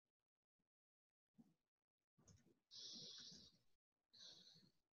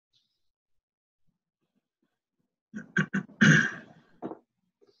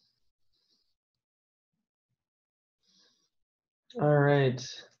right,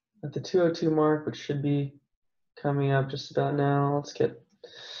 at the 2:02 mark, which should be coming up just about now.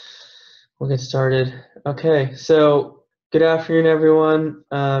 We'll get started. Okay, so good afternoon, everyone.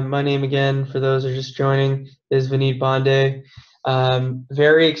 My name again, for those who are just joining, is Vineet Bande.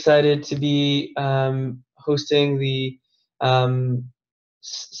 Very excited to be hosting the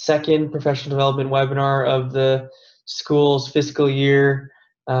second professional development webinar of the school's fiscal year.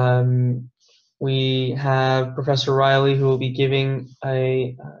 We have Professor Riley, who will be giving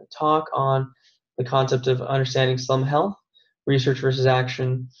a talk on the concept of understanding slum health, research versus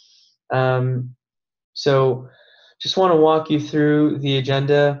action. So just want to walk you through the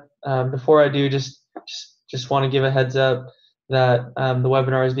agenda. Before I do, just want to give a heads up that the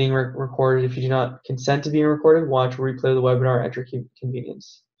webinar is being recorded. If you do not consent to being recorded, watch or replay the webinar at your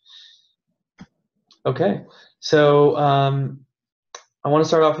convenience. Okay, so I want to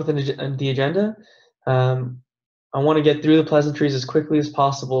start off with the agenda. I want to get through the pleasantries as quickly as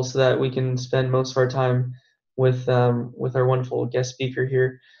possible so that we can spend most of our time with our wonderful guest speaker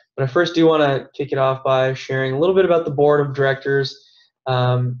here. But I first do want to kick it off by sharing a little bit about the board of directors,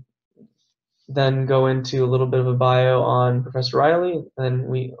 then go into a little bit of a bio on Professor Riley, and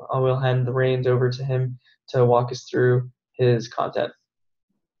I will hand the reins over to him to walk us through his content.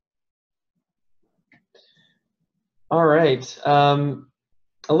 All right,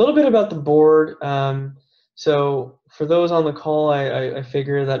 a little bit about the board. So for those on the call, I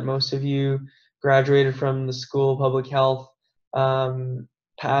figure that most of you graduated from the School of Public Health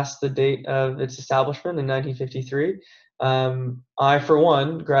past the date of its establishment in 1953. I, for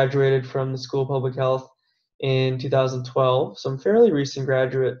one, graduated from the School of Public Health in 2012, so I'm a fairly recent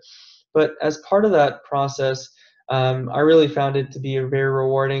graduate. But as part of that process, I really found it to be a very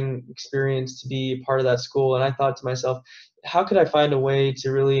rewarding experience to be a part of that school. And I thought to myself, how could I find a way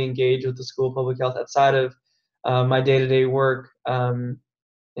to really engage with the School of Public Health outside of my day-to-day work in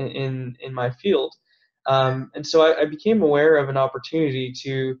my field? And so I became aware of an opportunity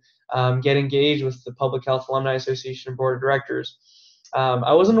to get engaged with the Public Health Alumni Association Board of Directors.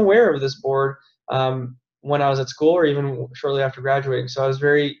 I wasn't aware of this board when I was at school or even shortly after graduating, so I was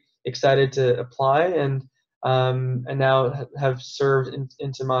very excited to apply, and now have served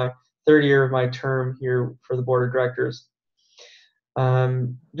into my third year of my term here for the Board of Directors.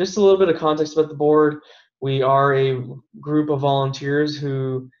 Just a little bit of context about the board. We are a group of volunteers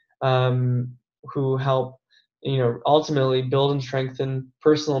who help, ultimately build and strengthen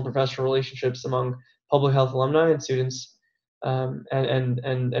personal and professional relationships among public health alumni and students and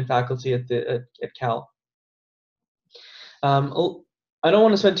faculty at Cal. I don't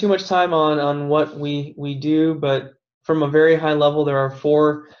want to spend too much time on what we do, but from a very high level, there are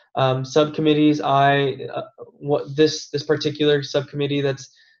 4 subcommittees. This particular subcommittee that's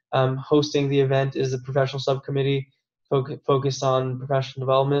hosting the event is a professional subcommittee focused on professional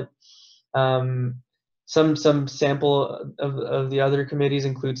development. Some sample of the other committees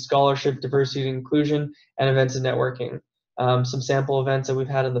include scholarship, diversity and inclusion, and events and networking. Some sample events that we've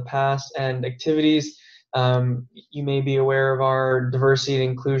had in the past and activities. You may be aware of our diversity and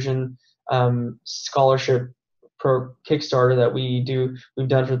inclusion scholarship Kickstarter that we've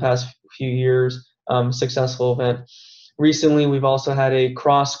done for the past few years. Successful event. Recently, we've also had a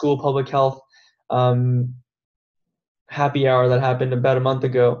cross-school public health happy hour that happened about a month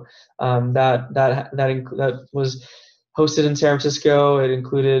ago. That was hosted in San Francisco. It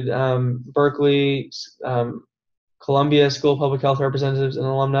included Berkeley, Columbia School of Public Health representatives and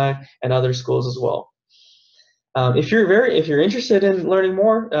alumni, and other schools as well. If you're interested in learning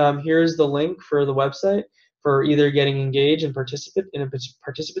more, here's the link for the website for either getting engaged and participate in a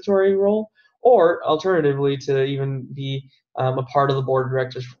participatory role, or alternatively to even be a part of the board of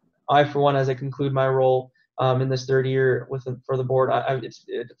directors. I, for one, as I conclude my role in this third year for the board, I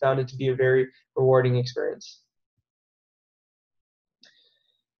found it to be a very rewarding experience.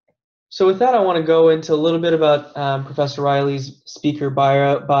 So with that, I want to go into a little bit about Professor Riley's speaker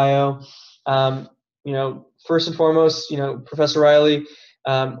bio. First and foremost, Professor Riley,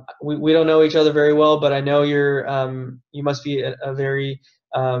 we don't know each other very well, but I know you must be a very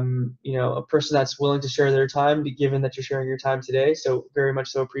a person that's willing to share their time, given that you're sharing your time today. So very much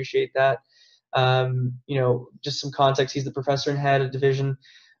so appreciate that. Just some context, he's the professor and head of division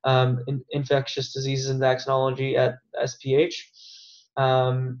in infectious diseases and vaccinology at SPH.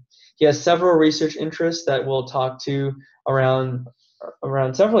 He has several research interests that we'll talk to around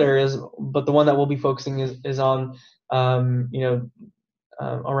several areas, but the one that we'll be focusing is on around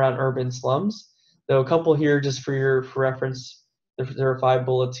urban slums. Though a couple here just for reference. There are 5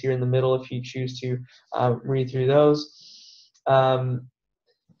 bullets here in the middle if you choose to read through those.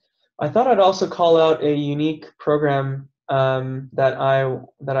 I thought I'd also call out a unique program that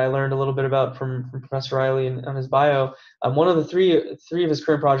I learned a little bit about from Professor Riley and on his bio. One of the three of his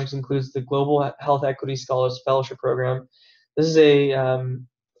current projects includes the Global Health Equity Scholars Fellowship Program. This is a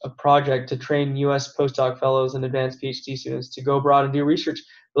project to train U.S. postdoc fellows and advanced PhD students to go abroad and do research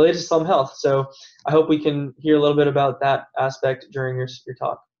related to slum health. So I hope we can hear a little bit about that aspect during your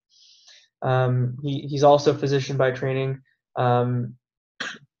talk. He's also a physician by training, so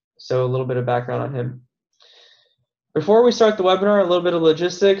a little bit of background on him. Before we start the webinar, a little bit of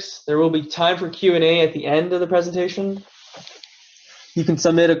logistics. There will be time for Q&A at the end of the presentation. You can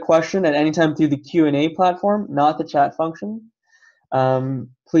submit a question at any time through the Q&A platform, not the chat function.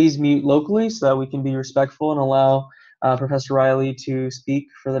 Please mute locally so that we can be respectful and allow Professor Riley to speak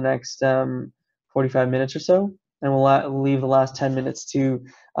for the next 45 minutes or so. And we'll leave the last 10 minutes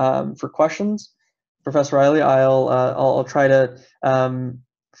for questions. Professor Riley, I'll try to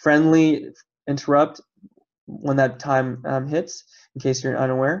friendly interrupt when that time hits, in case you're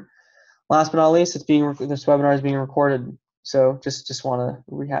unaware. Last but not least, this webinar is being recorded, so just want to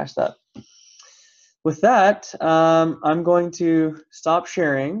rehash that. With that, I'm going to stop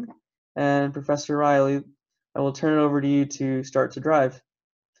sharing, and Professor Riley, I will turn it over to you to start to drive,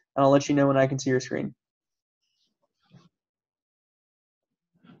 and I'll let you know when I can see your screen.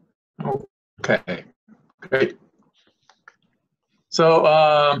 Okay, great. So,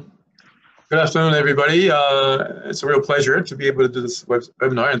 good afternoon, everybody. It's a real pleasure to be able to do this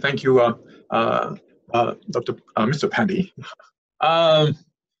webinar, and thank you, Mr. Pandy.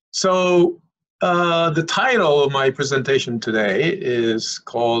 The title of my presentation today is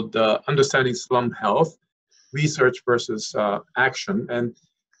called Understanding Slum Health, Research versus Action. And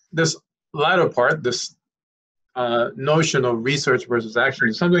this latter part, this notion of research versus action,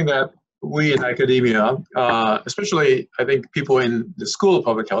 is something that we in academia, especially I think people in the School of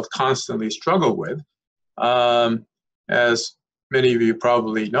Public Health, constantly struggle with. As many of you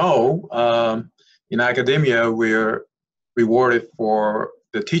probably know, in academia, we're rewarded for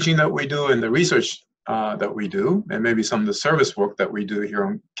the teaching that we do and the research that we do, and maybe some of the service work that we do here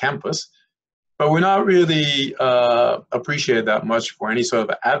on campus. But we're not really appreciated that much for any sort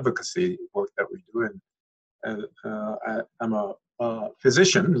of advocacy work that we do. And I'm a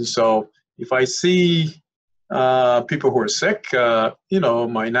physician, so if I see people who are sick,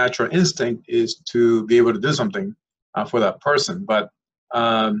 my natural instinct is to be able to do something for that person. But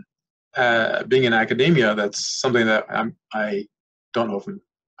being in academia, that's something that I don't often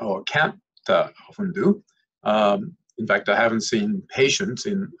or can't often do. In fact, I haven't seen patients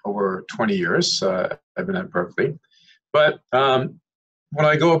in over 20 years. I've been at Berkeley. But when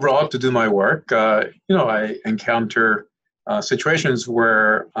I go abroad to do my work, I encounter situations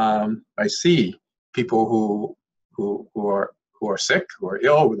where I see people who are sick, who are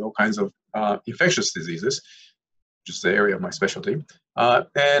ill with all kinds of infectious diseases, which is the area of my specialty.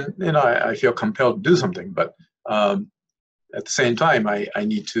 And I feel compelled to do something, but at the same time, I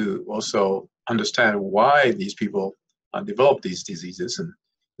need to also understand why these people develop these diseases. And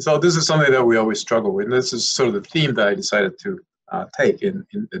so this is something that we always struggle with. And this is sort of the theme that I decided to take in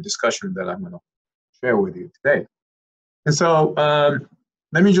the discussion that I'm going to share with you today. And so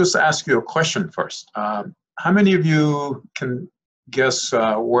let me just ask you a question first. How many of you can guess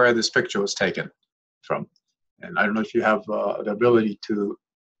where this picture was taken from? And I don't know if you have the ability to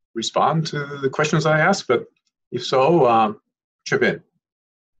respond to the questions I asked, but if so, chip in.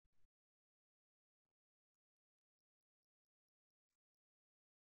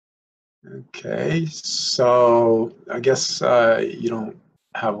 Okay, so I guess you don't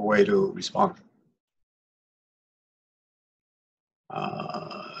have a way to respond.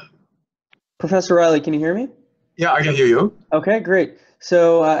 Professor Riley, can you hear me? Yeah, I can hear you. Okay, great.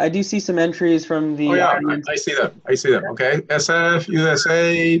 So I do see some entries from the audience. I see them. I see them. Okay, SF,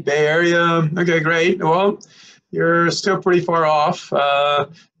 USA, Bay Area. Okay, great. Well, you're still pretty far off. Now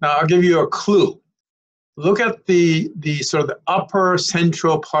I'll give you a clue. Look at the sort of the upper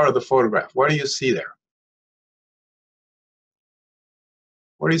central part of the photograph. What do you see there?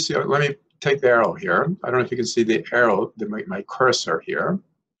 What do you see? Let me take the arrow here. I don't know if you can see the arrow, my cursor here.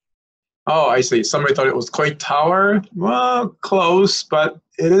 Oh, I see. Somebody thought it was Coit Tower. Well, close, but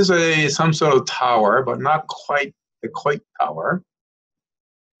it is some sort of tower, but not quite the Coit Tower.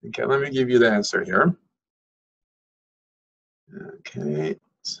 Okay, let me give you the answer here. Okay,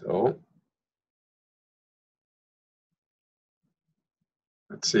 so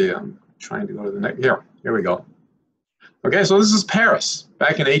let's see. I'm trying to go to the next. Here we go. Okay, so this is Paris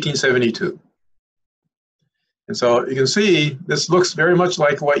back in 1872. And so you can see this looks very much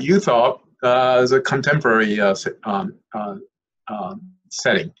like what you thought as a contemporary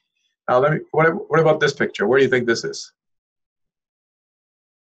setting. Now, what about this picture? Where do you think this is?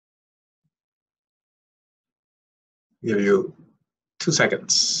 Give you 2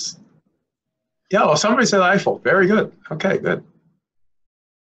 seconds. Yeah, well, somebody said Eiffel. Very good. Okay, good.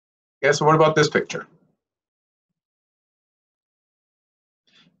 Guess what about this picture?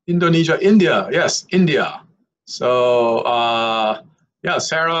 Indonesia, India. Yes, India. So, yeah,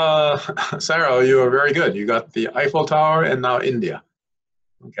 Sarah, Sarah, you are very good. You got the Eiffel Tower and now India.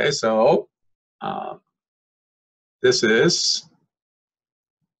 Okay, so this is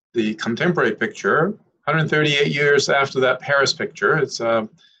the contemporary picture, 138 years after that Paris picture. It's in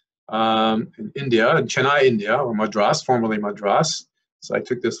India, in Chennai, India, or Madras, formerly Madras. So I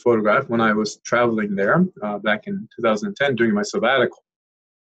took this photograph when I was traveling there back in 2010 during my sabbatical.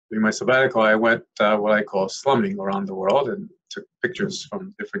 During my sabbatical, I went what I call slumming around the world and took pictures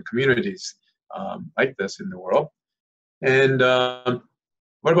from different communities like this in the world. And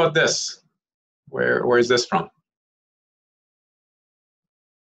what about this? Where is this from?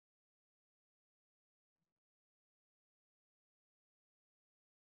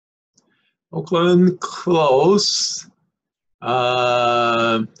 Oakland, close.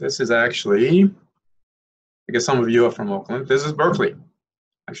 This is actually, I guess some of you are from Oakland. This is Berkeley.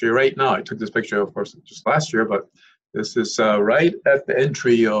 Actually, right now, I took this picture, of course, just last year, but this is right at the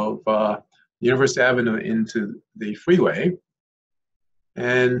entry of University Avenue into the freeway.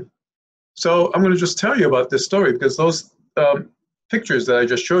 And so I'm going to just tell you about this story because those pictures that I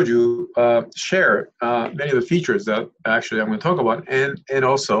just showed you share many of the features that actually I'm going to talk about, and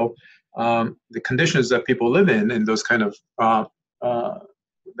also the conditions that people live in those kind of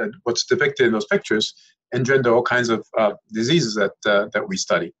that what's depicted in those pictures engender all kinds of diseases that we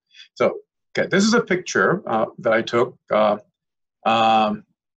study. So, okay, this is a picture that I took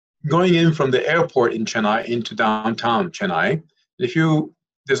going in from the airport in Chennai into downtown Chennai. If you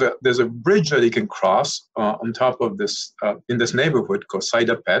there's a bridge that you can cross on top of this in this neighborhood called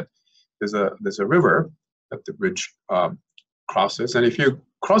Saidapet. There's a river that the bridge crosses, and if you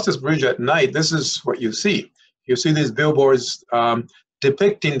cross this bridge at night, this is what you see. You see these billboards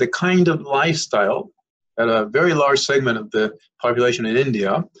depicting the kind of lifestyle that a very large segment of the population in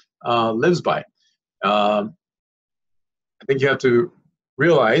India lives by. I think you have to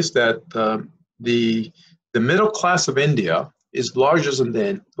realize that the middle class of India is larger than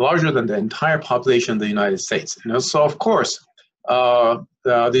the entire population of the United States. So of course,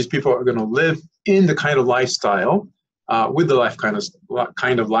 these people are going to live in the kind of lifestyle, with the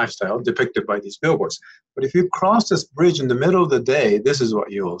kind of lifestyle depicted by these billboards. But if you cross this bridge in the middle of the day, this is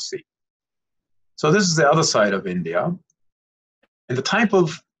what you will see. So this is the other side of India. And the type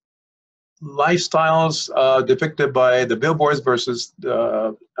of lifestyles depicted by the billboards versus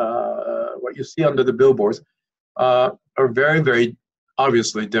what you see under the billboards are very, very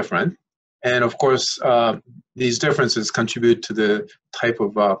obviously different. And of course, these differences contribute to the type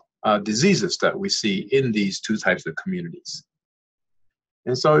of diseases that we see in these two types of communities.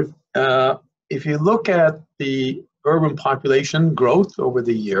 And so if you look at the urban population growth over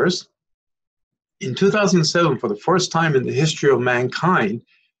the years, in 2007, for the first time in the history of mankind,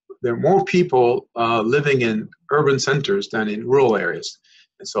 there are more people living in urban centers than in rural areas.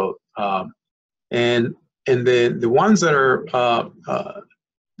 And so, and the ones that are,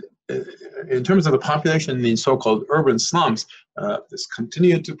 in terms of the population in the so-called urban slums, this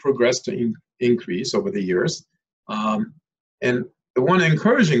continued to progress to increase over the years. And the one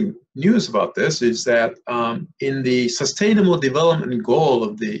encouraging news about this is that in the Sustainable Development Goal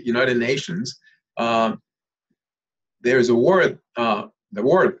of the United Nations, there's a word, the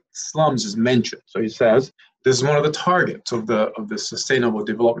word slums is mentioned. So he says, this is one of the targets of the Sustainable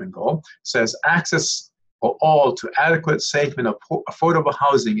Development Goal. It says access for all to adequate, safe, and affordable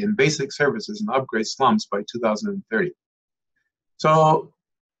housing and basic services and upgrade slums by 2030. So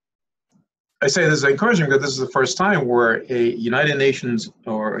I say this is encouraging because this is the first time where a United Nations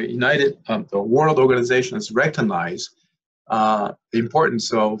or a the World Organization has recognized the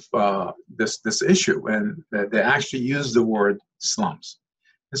importance of this issue, and they actually use the word slums.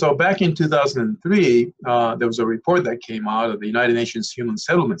 And so back in 2003, there was a report that came out of the United Nations Human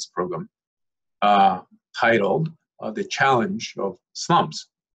Settlements Program titled The Challenge of Slums.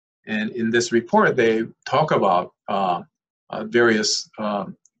 And in this report, they talk about various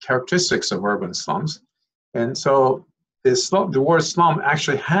characteristics of urban slums. And so the word slum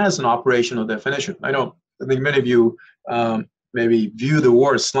actually has an operational definition. I think many of you maybe view the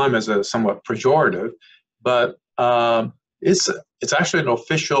word slum as a somewhat pejorative, but it's actually an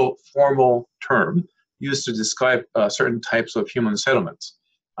official formal term used to describe certain types of human settlements.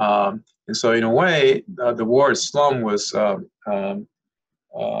 And so in a way, the word slum was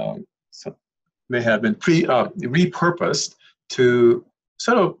may have been repurposed to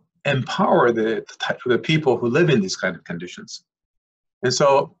sort of empower the people who live in these kind of conditions. And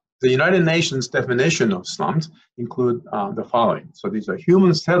so the United Nations definition of slums include the following. So these are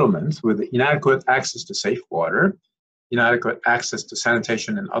human settlements with inadequate access to safe water, inadequate access to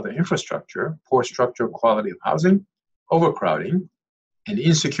sanitation and other infrastructure, poor structural quality of housing, overcrowding, and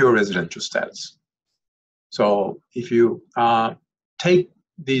insecure residential status. So if you take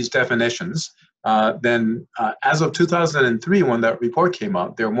these definitions, then as of 2003, when that report came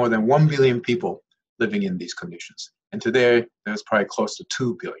out, there were more than 1 billion people living in these conditions. And today, there's probably close to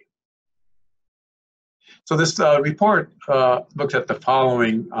 2 billion. So this report looked at the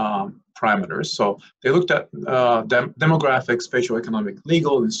following parameters. So they looked at demographic, spatial, economic,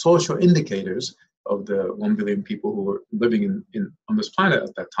 legal, and social indicators of the 1 billion people who were living on this planet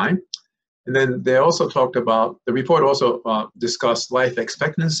at that time. And then they also talked about, the report also discussed life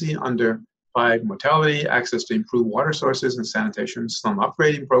expectancy under 5 mortality, access to improved water sources and sanitation, slum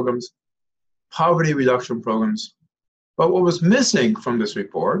upgrading programs, poverty reduction programs. But what was missing from this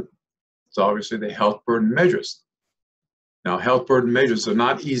report is obviously the health burden measures. Now, health burden measures are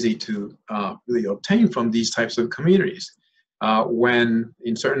not easy to really obtain from these types of communities. When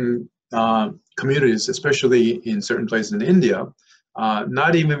in certain communities, especially in certain places in India,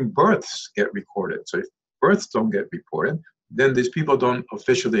 not even births get recorded. So if births don't get reported, then these people don't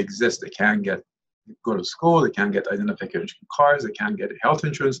officially exist. They can't go to school, they can't get identification cards, they can't get health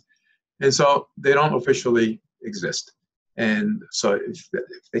insurance, and so they don't officially exist. And so if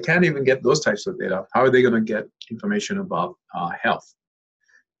they can't even get those types of data, how are they going to get information about health?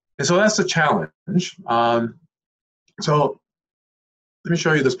 And so that's the challenge. So let me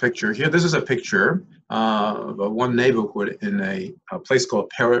show you this picture here. This is a picture of one neighborhood in a place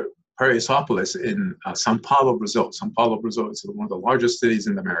called Paraisópolis in São Paulo, Brazil. São Paulo, Brazil is one of the largest cities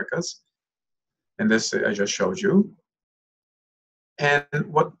in the Americas. And this I just showed you. And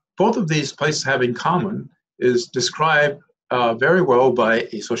what both of these places have in common is described very well by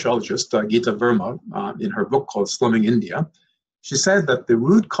a sociologist, Geeta Verma, in her book called Slumming India. She said that the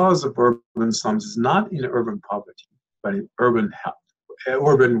root cause of urban slums is not in urban poverty, but in urban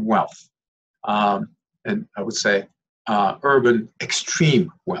wealth. And I would say urban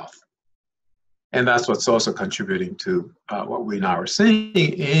extreme wealth. And that's what's also contributing to what we now are seeing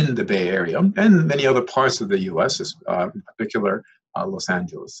in the Bay Area and many other parts of the US, in particular Los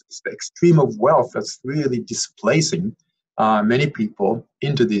Angeles. It's the extreme of wealth that's really displacing many people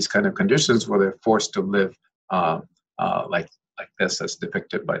into these kind of conditions where they're forced to live like this, as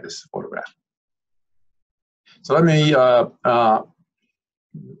depicted by this photograph. So let me go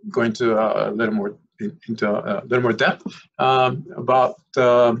into a little more depth about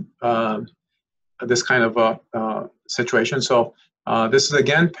this kind of situation. So this is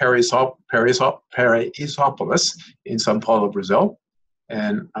again Paraisópolis in São Paulo, Brazil,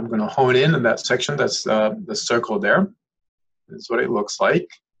 and I'm going to hone in on that section. That's the circle there. That's what it looks like.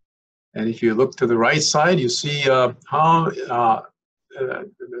 And if you look to the right side, you see how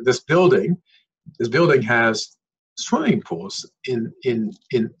this building has swimming pools in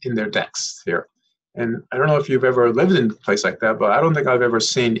their decks here. And I don't know if you've ever lived in a place like that, but I don't think I've ever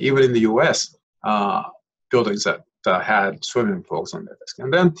seen, even in the US, buildings that had swimming pools on their decks.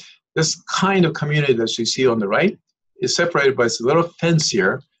 And then this kind of community that you see on the right is separated by this little fence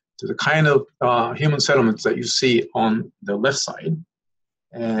here to the kind of human settlements that you see on the left side.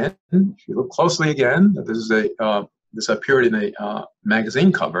 And if you look closely again, this is this appeared in a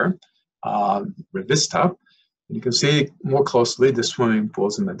magazine cover, Revista. And you can see more closely the swimming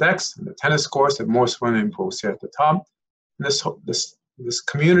pools in the decks, and the tennis courts have more swimming pools here at the top. And this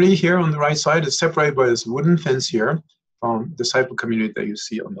community here on the right side is separated by this wooden fence here from the type of community that you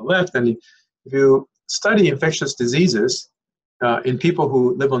see on the left. And if you study infectious diseases in people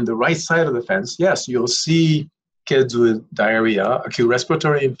who live on the right side of the fence, yes, you'll see kids with diarrhea, acute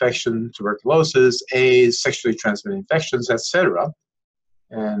respiratory infection, tuberculosis, AIDS, sexually transmitted infections, etc.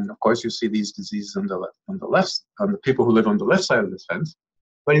 And of course, you see these diseases on the people who live on the left side of the fence.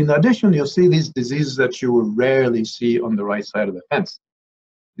 But in addition, you'll see these diseases that you will rarely see on the right side of the fence.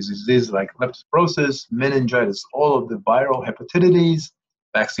 These diseases like leptospirosis, meningitis, all of the viral hepatitis,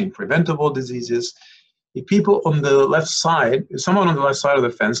 vaccine preventable diseases. If people on the left side, if someone on the left side of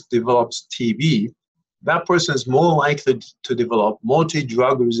the fence develops TB, that person is more likely to develop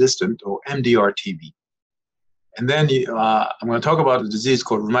multi-drug resistant or MDR TB. And then I'm going to talk about a disease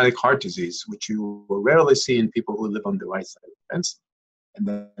called rheumatic heart disease, which you will rarely see in people who live on the right side of the fence, and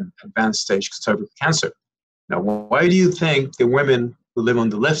then advanced stage cervical cancer. Now, why do you think the women who live on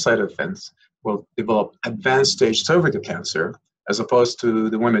the left side of the fence will develop advanced stage cervical cancer as opposed to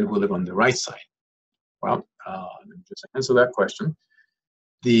the women who live on the right side? Well, let me just answer that question.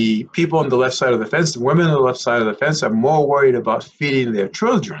 the people on the left side of the fence, the women on the left side of the fence, are more worried about feeding their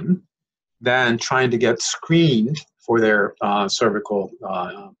children than trying to get screened for their cervical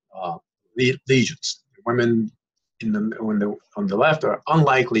lesions. Women on the left are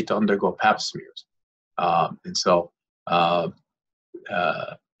unlikely to undergo pap smears, and so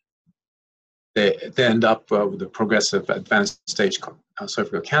they end up with a progressive advanced stage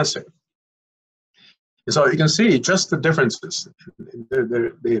cervical cancer. And so you can see just the differences.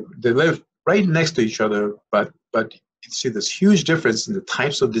 They live right next to each other, but you see this huge difference in the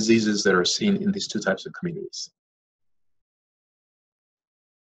types of diseases that are seen in these two types of communities.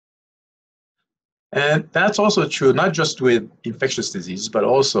 And that's also true not just with infectious diseases, but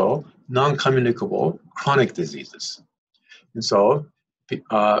also non-communicable chronic diseases. And so,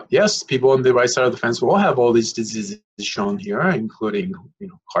 yes, people on the right side of the fence will have all these diseases shown here, including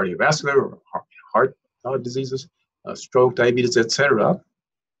cardiovascular or heart diseases, stroke, diabetes, etc.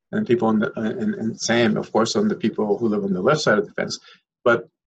 And people on the and same, of course, on the people who live on the left side of the fence. But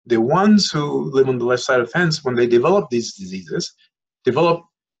the ones who live on the left side of the fence, when they develop these diseases, develop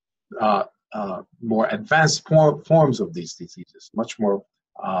more advanced forms of these diseases, much more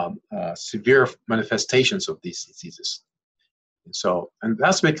severe manifestations of these diseases. And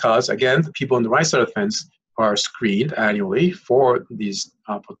that's because, again, the people on the right side of the fence are screened annually for these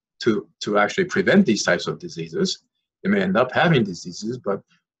to actually prevent these types of diseases. They may end up having diseases, but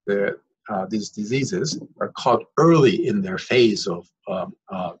these diseases are caught early in their phase of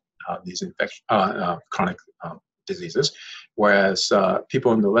these chronic diseases. Whereas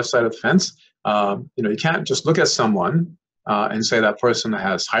people on the left side of the fence, you can't just look at someone and say that person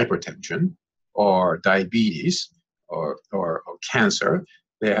has hypertension or diabetes or cancer.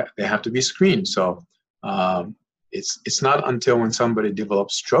 They have to be screened. So it's not until when somebody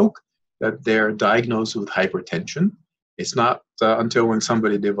develops stroke that they're diagnosed with hypertension. It's not until when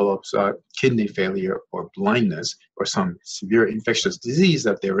somebody develops kidney failure or blindness or some severe infectious disease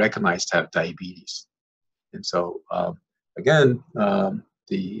that they're recognized to have diabetes. And so, again,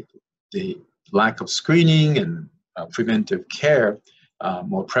 the lack of screening and preventive care,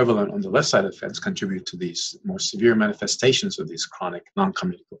 more prevalent on the left side of the fence, contribute to these more severe manifestations of these chronic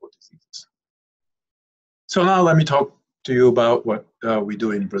non-communicable diseases. So now let me talk to you about what we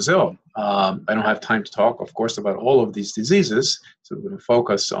do in Brazil. I don't have time to talk, of course, about all of these diseases, so we're going to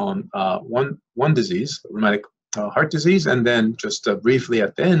focus on one disease, rheumatic heart disease, and then just briefly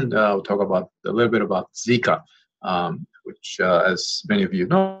at the end, I'll talk about a little bit about Zika, which, as many of you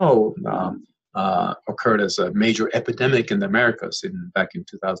know, occurred as a major epidemic in the Americas back in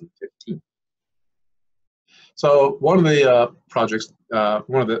 2015. So one of the projects,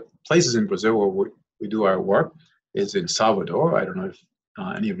 one of the places in Brazil where we do our work is in Salvador. I don't know if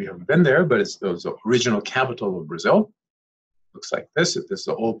any of you have been there, but it was the original capital of Brazil. Looks like this. This is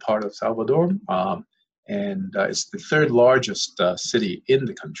the old part of Salvador. And it's the third largest city in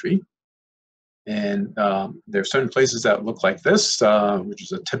the country. And there are certain places that look like this, which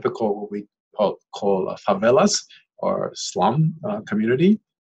is a typical what we call favelas or slum community.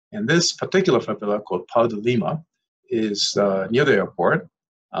 And this particular favela, called Pau de Lima, is near the airport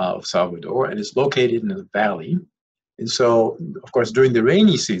of Salvador, and it's located in a valley. And so, of course, during the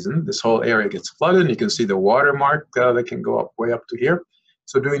rainy season, this whole area gets flooded. You can see the watermark that can go up way up to here.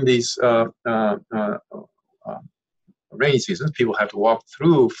 So during these rainy seasons, people have to walk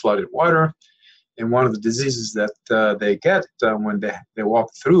through flooded water. And one of the diseases that they get when they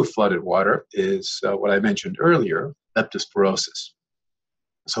walk through flooded water is what I mentioned earlier, leptospirosis.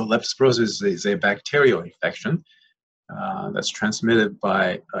 So leptospirosis is a bacterial infection that's transmitted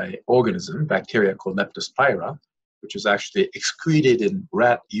by an organism, bacteria called Leptospira, which is actually excreted in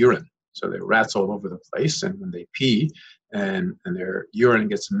rat urine. So there are rats all over the place, and when they pee and their urine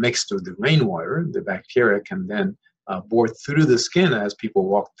gets mixed with the rainwater, the bacteria can then bore through the skin as people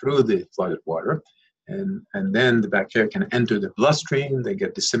walk through the flooded water. And then the bacteria can enter the bloodstream. They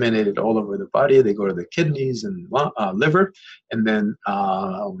get disseminated all over the body. They go to the kidneys and liver. And then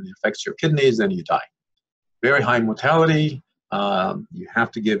when it affects your kidneys, then you die. Very high mortality. You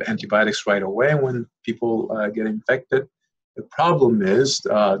have to give antibiotics right away when people get infected. The problem is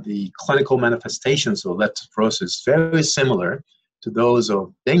the clinical manifestations of leptospirosis very similar to those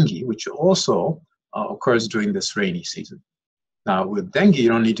of dengue, which also occurs during this rainy season. Now, with dengue, you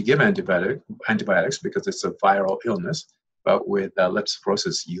don't need to give antibiotics because it's a viral illness. But with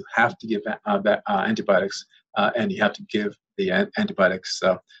leptospirosis, you have to give antibiotics, and you have to give the antibiotics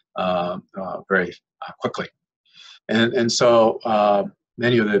very quickly. And so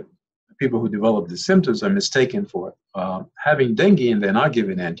many of the people who develop the symptoms are mistaken for having dengue, and they're not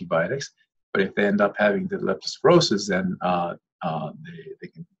given antibiotics. But if they end up having the leptospirosis, then they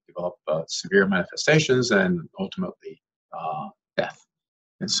severe manifestations and ultimately death.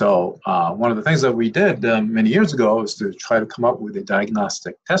 And so one of the things that we did many years ago is to try to come up with a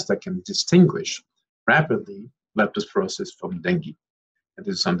diagnostic test that can distinguish rapidly leptospirosis from dengue. And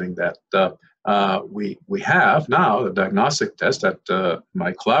this is something that we have now, the diagnostic test that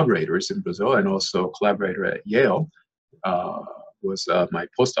my collaborators in Brazil and also a collaborator at Yale was my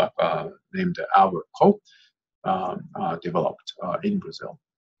postdoc named Albert Koch developed in Brazil.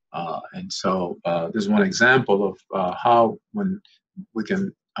 And so this is one example of how when we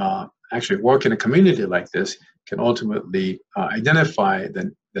can actually work in a community like this can ultimately identify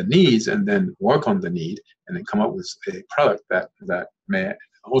the needs and then work on the need and then come up with a product that may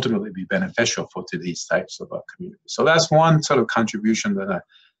ultimately be beneficial to these types of communities. So that's one sort of contribution that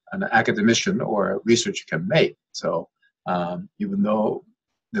an academician or a researcher can make. So even though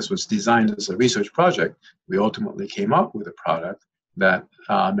this was designed as a research project, we ultimately came up with a product that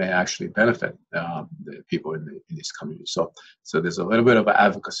may actually benefit the people in these communities. So there's a little bit of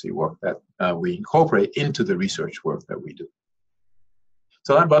advocacy work that we incorporate into the research work that we do.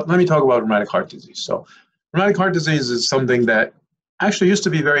 So, but let me talk about rheumatic heart disease. So rheumatic heart disease is something that actually used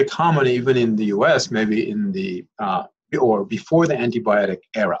to be very common even in the US, maybe in the, or before the antibiotic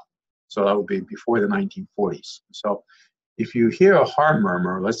era. So that would be before the 1940s. So if you hear a heart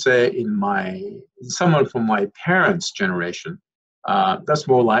murmur, let's say in someone from my parents' generation, that's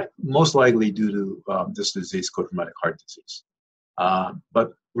most likely due to this disease called rheumatic heart disease.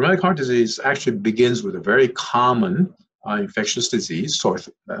 But rheumatic heart disease actually begins with a very common infectious disease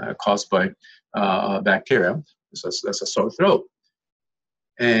caused by bacteria. That's a sore throat,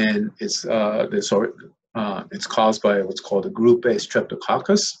 and it's caused by what's called a group-A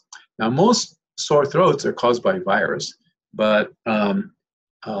streptococcus. Now, most sore throats are caused by virus, but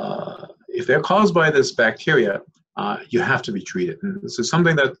if they're caused by this bacteria, you have to be treated. And this is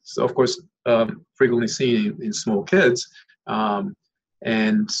something that's, of course, frequently seen in small kids.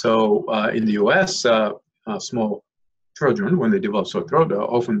 And so in the US, small children, when they develop sore throat, are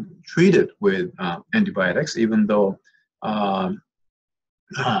often treated with antibiotics, even though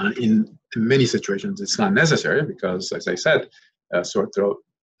in many situations it's not necessary because, as I said, sore throat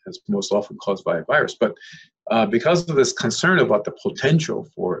is most often caused by a virus. But because of this concern about the potential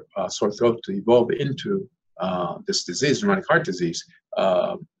for sore throat to evolve into this disease, rheumatic heart disease,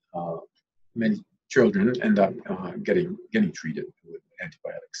 many children end up getting treated with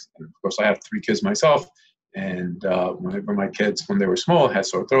antibiotics. And of course, I have 3 kids myself, and whenever my kids, when they were small, had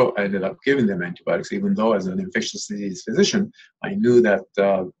sore throat, I ended up giving them antibiotics, even though as an infectious disease physician, I knew that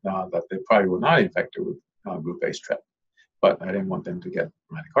that they probably were not infected with group A strep, but I didn't want them to get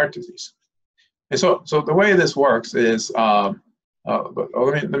rheumatic heart disease. And so the way this works is, but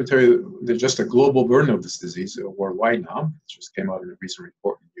let me tell you, there's just a global burden of this disease worldwide now. It just came out in a recent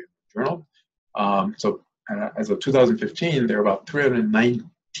report in the journal. As of 2015, there are about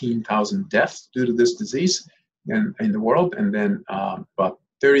 319,000 deaths due to this disease in the world, and then about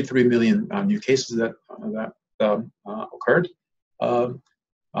 33 million new cases that occurred.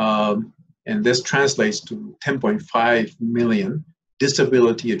 And this translates to 10.5 million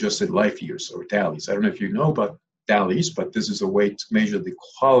disability-adjusted life years, or DALYs. I don't know if you know about DALYs, but this is a way to measure the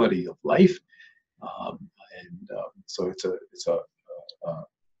quality of life. So it's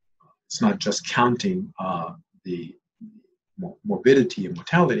not just counting the morbidity and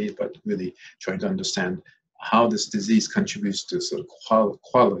mortality, but really trying to understand how this disease contributes to sort of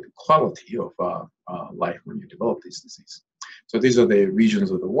quality of life when you develop these diseases. So these are the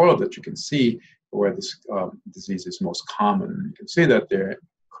regions of the world that you can see where this disease is most common. You can see that they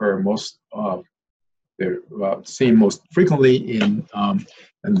occur they're seen most frequently in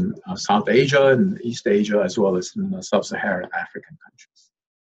South Asia and East Asia, as well as in sub-Saharan African countries.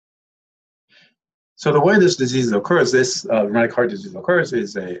 So the way this disease occurs, this rheumatic heart disease occurs,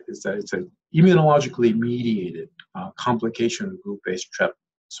 is that it's an immunologically mediated complication of group-A strep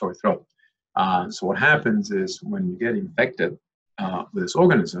sore throat. So what happens is when you get infected with this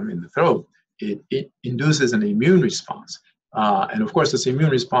organism in the throat, it induces an immune response. And of course, this immune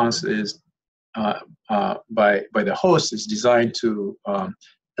response is by the host is designed to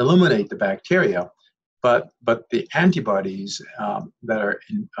eliminate the bacteria, but the antibodies that are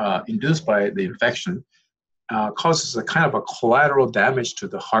induced by the infection causes a kind of a collateral damage to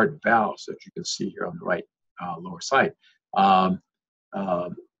the heart valves that you can see here on the right lower side.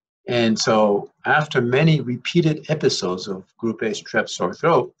 And so after many repeated episodes of group A strep sore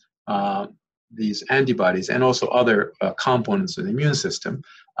throat, these antibodies and also other components of the immune system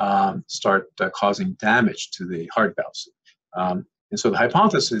start causing damage to the heart valves. And so the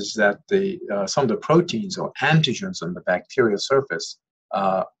hypothesis is that some of the proteins or antigens on the bacterial surface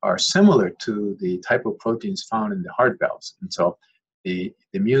are similar to the type of proteins found in the heart valves. And so the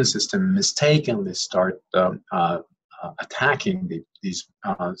immune system mistakenly start attacking these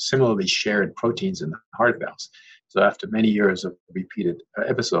similarly shared proteins in the heart valves. So after many years of repeated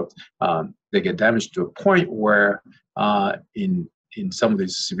episodes, they get damaged to a point where in some of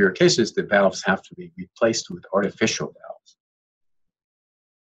these severe cases, the valves have to be replaced with artificial valves.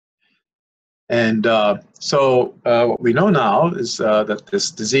 And so what we know now is that this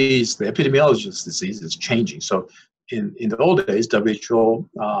disease, the epidemiology of this disease, is changing. So in the old days, WHO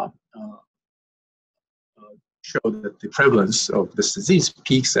showed that the prevalence of this disease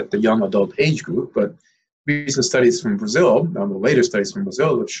peaks at the young adult age group, but recent studies from Brazil, the later studies from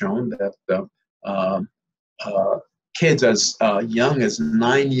Brazil, have shown that kids as young as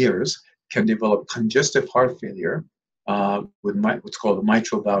 9 years can develop congestive heart failure with what's called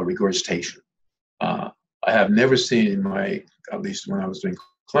mitral valve regurgitation. I have never seen in my, at least when I was doing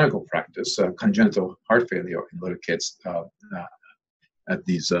clinical practice, congenital heart failure in little kids at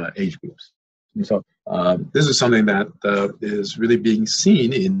these age groups. And so this is something that is really being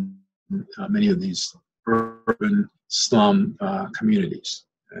seen in many of these urban slum communities.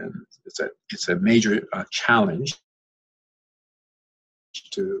 And it's a major challenge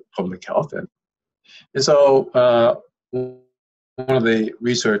to public health. And so one of the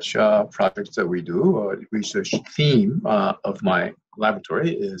research projects that we do, or the research theme of my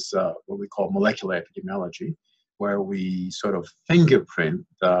laboratory, is what we call molecular epidemiology, where we sort of fingerprint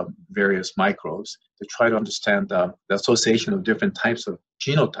various microbes to try to understand the association of different types of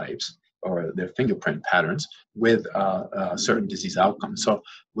genotypes or their fingerprint patterns with certain disease outcomes. So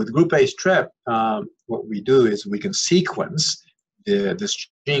with group A strep, what we do is we can sequence this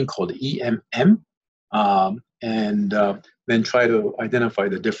gene called EMM, and then try to identify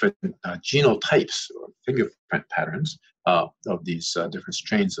the different genotypes or fingerprint patterns of these different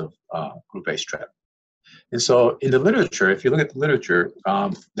strains of group A strep. And so in the literature, if you look at the literature,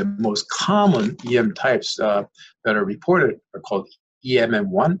 the most common EM types that are reported are called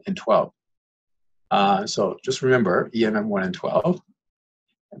EMM1 and 12. So just remember EMM1 and 12.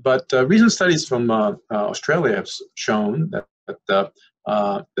 But recent studies from Australia have shown that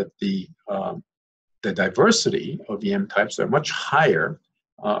the diversity of EM types are much higher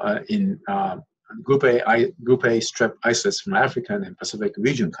in group A strep isolates from African and Pacific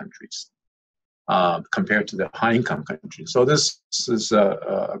region countries compared to the high-income countries. So this is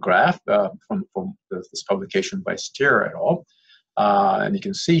a graph from this publication by Steer et al. And you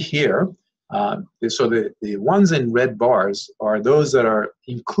can see here, so the ones in red bars are those that are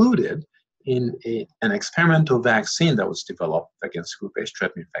included in an experimental vaccine that was developed against group A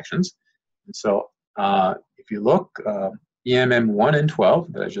strep infections. And so if you look, EMM1 and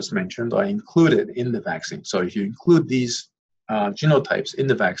 12 that I just mentioned are included in the vaccine. So if you include these genotypes in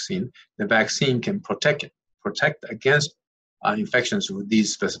the vaccine can protect against infections with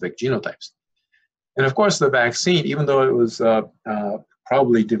these specific genotypes. And of course, the vaccine, even though it was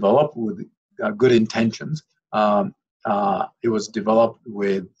probably developed with good intentions, it was developed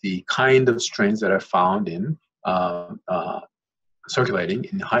with the kind of strains that are found in circulating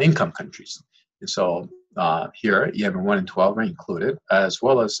in high-income countries. And so here, EM1 and 12 are included, as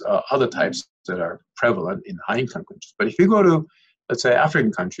well as other types that are prevalent in high-income countries. But if you go to, let's say,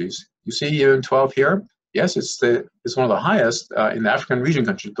 African countries, you see EM12 here. Yes, it's one of the highest in the African region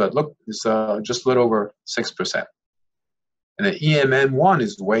countries, but look, it's just a little over 6%. And the EMM1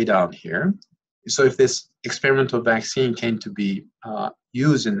 is way down here. So if this experimental vaccine came to be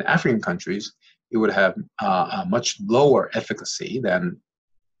used in African countries, it would have a much lower efficacy than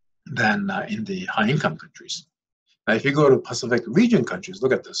in the high-income countries. Now, if you go to Pacific region countries,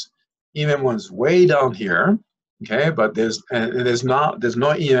 look at this. EM1 is way down here, okay, but there's no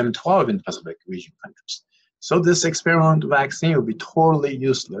EM12 in Pacific region countries. So this experimental vaccine will be totally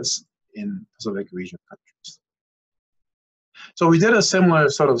useless in Pacific region countries. So we did a similar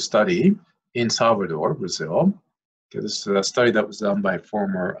sort of study in Salvador, Brazil. Okay, this is a study that was done by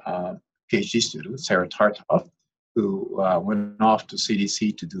former PhD student, Sarah Tartov, who went off to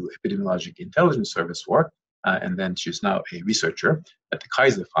CDC to do epidemiologic intelligence service work, and then she's now a researcher at the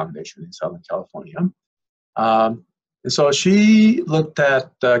Kaiser Foundation in Southern California. And so she looked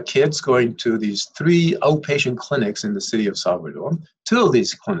at kids going to these 3 outpatient clinics in the city of Salvador. 2 of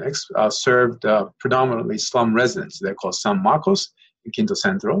these clinics served predominantly slum residents. They're called San Marcos and Quinto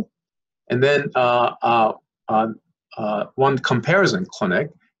Centro. And then one comparison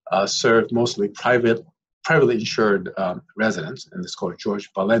clinic served mostly privately insured residents, and it's called George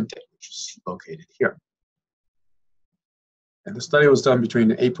Valente, which is located here. And the study was done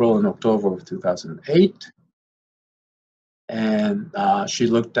between April and October of 2008. And she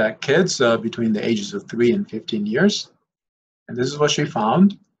looked at kids between the ages of 3 and 15 years. And this is what she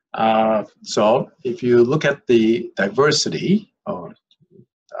found. So if you look at the diversity, or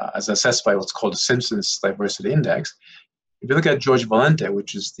as assessed by what's called the Simpson's Diversity Index, if you look at George Valente,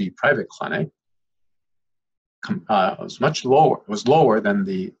 which is the private clinic, was lower than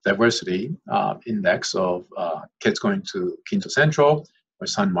the diversity index of kids going to Quinto Central or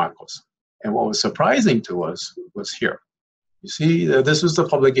San Marcos. And what was surprising to us was here. You see, this is the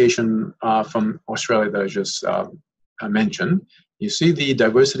publication from Australia that I just mentioned. You see the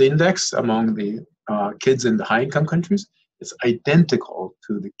diversity index among the kids in the high-income countries. It's identical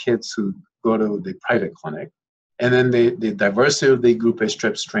to the kids who go to the private clinic. And then the diversity of the group A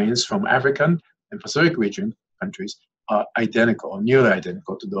strep strains from African and Pacific region countries are identical, or nearly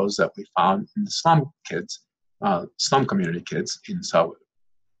identical to those that we found in the slum kids, slum community kids in Salvador.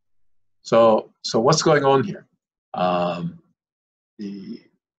 So what's going on here? The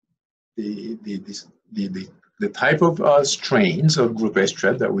type of strains of group A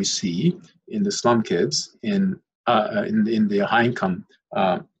strep that we see in the slum kids in the high-income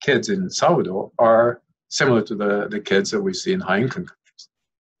kids in Salvador are similar to the kids that we see in high-income countries,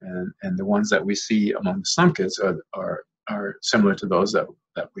 and the ones that we see among the slum kids are similar to those that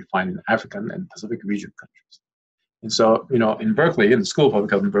we find in African and Pacific region countries. And so, in Berkeley, in the School of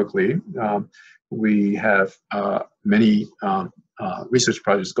Public Health in Berkeley, we have many research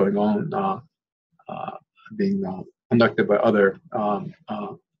projects going on, being conducted by other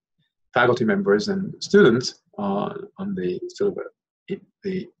faculty members and students on the sort of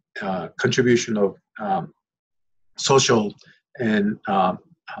the contribution of social and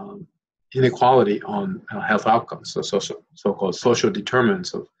inequality on health outcomes, so so-called social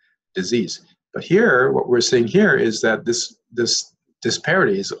determinants of disease. But here, what we're seeing here is that this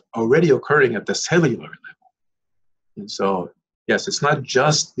disparity is already occurring at the cellular level. And so, yes, it's not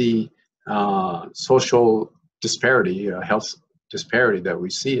just the social disparity, health disparity that we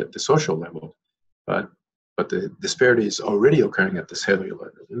see at the social level, but the disparity is already occurring at the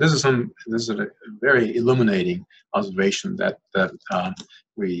cellular level. And this is a very illuminating observation that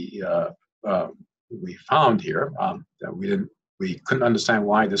we found here, that we couldn't understand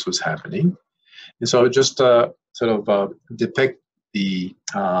why this was happening. And so just sort of depict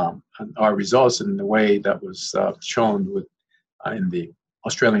our results in the way that was shown in the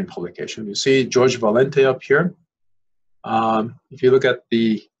Australian publication. You see George Valente up here. If you look at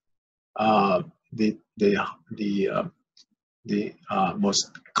the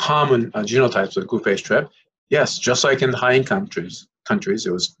most common genotypes of group A strep, yes, just like in high-income countries,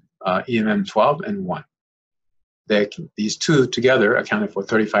 it was EMM 12 and 1. These two together accounted for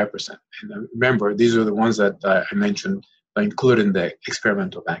 35%. And remember, these are the ones that I mentioned are included in the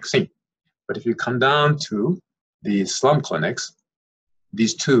experimental vaccine. But if you come down to the slum clinics,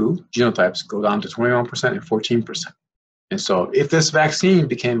 these two genotypes go down to 21% and 14%. And so if this vaccine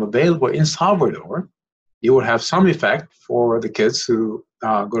became available in Salvador, it would have some effect for the kids who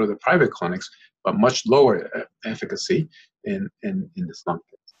go to the private clinics, but much lower efficacy in the slum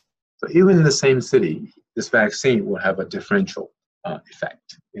kids. So even in the same city, this vaccine will have a differential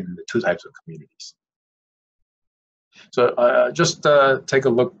effect in the two types of communities. So just take a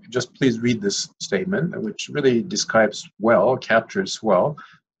look, just please read this statement, which really describes well, captures well,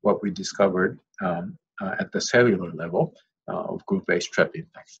 what we discovered at the cellular level of group A strep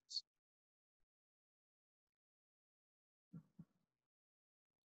infections.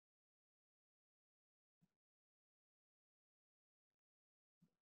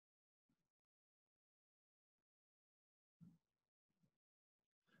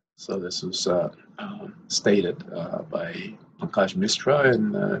 So this was stated by Pankaj Misra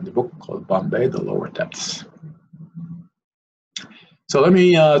in the book called Bombay, The Lower Depths. So let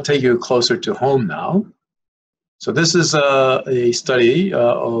me take you closer to home now. So this is a study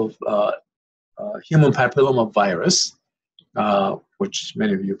of human papilloma virus, which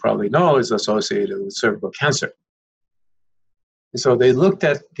many of you probably know is associated with cervical cancer. And so they looked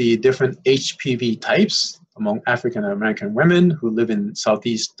at the different HPV types among African American women who live in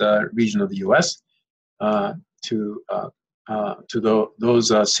southeast region of the U.S. to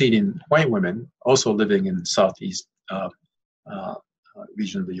those seen in white women also living in southeast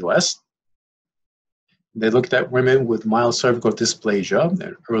region of the U.S. They looked at women with mild cervical dysplasia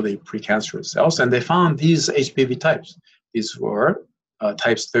and early precancerous cells, and they found these HPV types. These were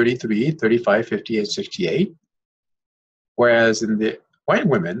types 33, 35, 58, 68. Whereas in the white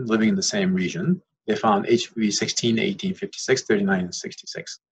women living in the same region, they found HPV 16, 18, 56, 39, and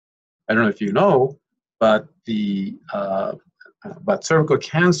 66. I don't know if you know, but cervical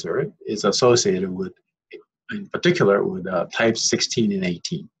cancer is associated with in particular with type 16 and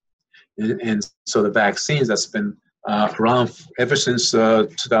 18. And so the vaccines that's been around ever since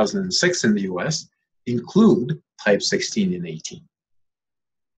 2006 in the US include type 16 and 18.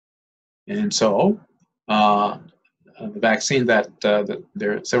 And so the vaccine that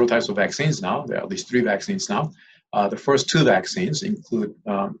there are several types of vaccines now. There are at least 3 vaccines now. The first 2 vaccines include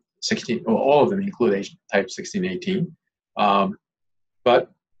 16, or all of them include type 16, 18.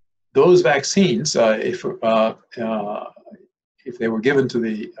 But those vaccines, if they were given to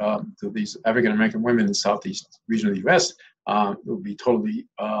these African American women in the southeast region of the U.S., it would be totally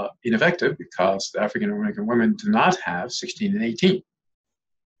ineffective because the African American women do not have 16 and 18.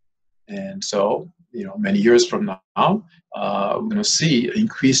 And so, many years from now, we're going to see an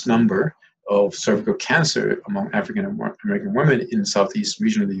increased number of cervical cancer among African American women in the southeast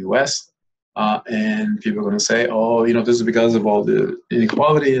region of the U.S. And people are going to say, oh, this is because of all the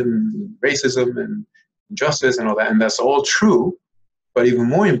inequality and racism and injustice and all that. And that's all true. But even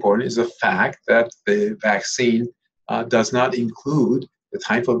more important is the fact that the vaccine does not include the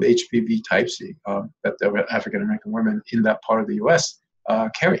type of HPV types that the African American women in that part of the U.S.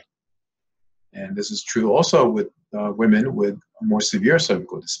 Carry. And this is true also with women with more severe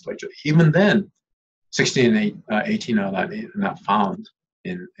cervical dysplasia. Even then, 16 and 18 are not found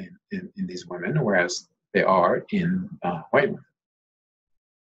in these women, whereas they are in white women.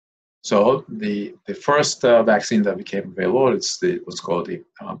 So the first vaccine that became available is what's called the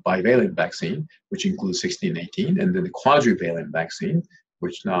bivalent vaccine, which includes 16 and 18, and then the quadrivalent vaccine,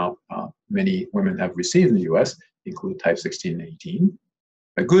 which now many women have received in the U.S., include type 16 and 18.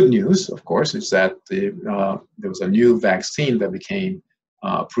 The good news, of course, is that there was a new vaccine that became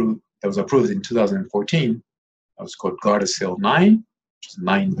approved. That was approved in 2014. It was called Gardasil 9, which is a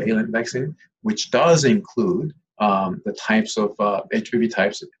 9-valent vaccine, which does include the types of HPV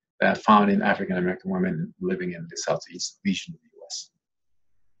types that are found in African American women living in the southeast region of the U.S.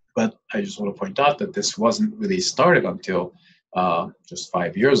 But I just want to point out that this wasn't really started until just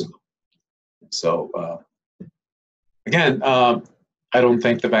 5 years ago. So again, I don't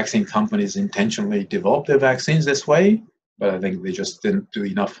think the vaccine companies intentionally developed their vaccines this way, but I think they just didn't do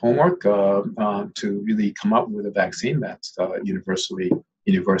enough homework to really come up with a vaccine that's universally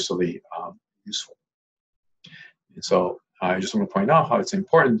useful. And so I just want to point out how it's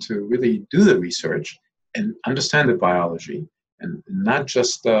important to really do the research and understand the biology, and not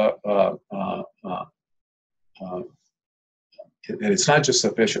just it's not just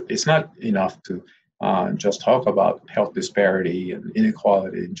sufficient. It's not enough to just talk about health disparity and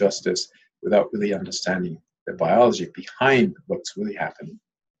inequality and justice without really understanding the biology behind what's really happening.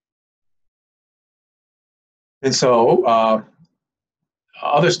 And so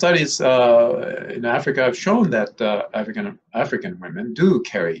other studies in Africa have shown that African women do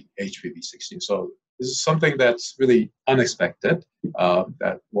carry HPV-16. So this is something that's really unexpected,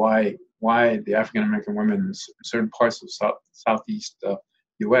 that why the African American women in certain parts of southeast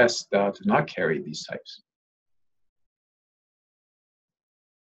US do not carry these types.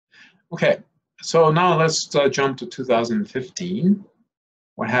 Okay, so now let's jump to 2015.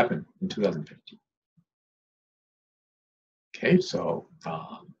 What happened in 2015? Okay, so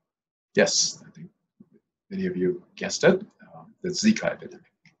yes, I think many of you guessed it, the Zika epidemic.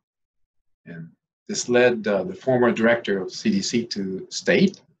 And this led the former director of CDC to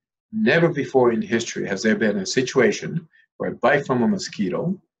state, never before in history has there been a situation where a bite from a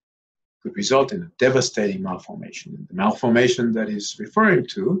mosquito could result in a devastating malformation. And the malformation that he's referring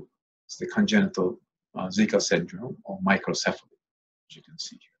to is the congenital Zika syndrome, or microcephaly, as you can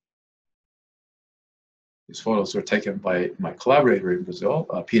see here. These photos were taken by my collaborator in Brazil,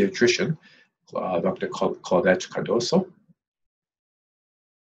 a pediatrician, Dr. Claudete Cardoso.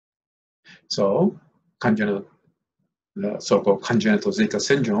 So, the so-called congenital Zika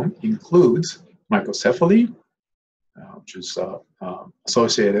syndrome includes microcephaly, which is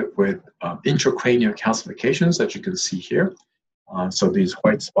associated with intracranial calcifications that you can see here. So these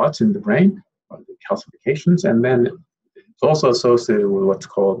white spots in the brain are the calcifications, and then it's also associated with what's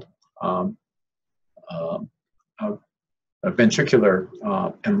called a ventricular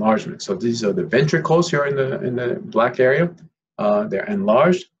enlargement. So these are the ventricles here in the black area. They're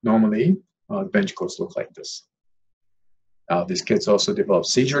enlarged. Normally, the ventricles look like this. These kids also develop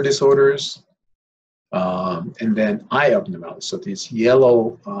seizure disorders, and then eye abnormalities. So these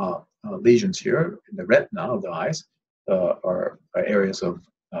yellow lesions here in the retina of the eyes are areas of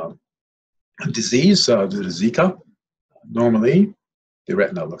disease due to Zika. Normally, the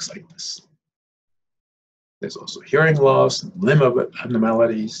retina looks like this. There's also hearing loss, limb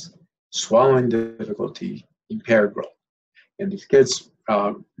abnormalities, swallowing difficulty, impaired growth. And these kids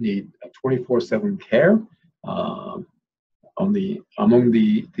need 24/7 care Only among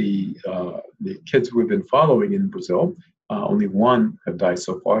the kids we've been following in Brazil, only one have died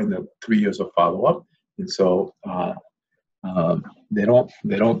so far in the 3 years of follow-up, and so they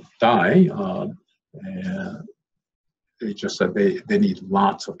don't die. And it's just that they need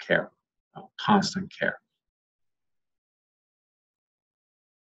lots of care, constant care.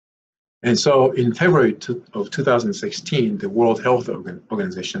 And so in February of 2016, the World Health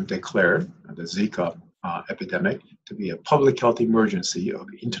Organization declared the Zika epidemic to be a public health emergency of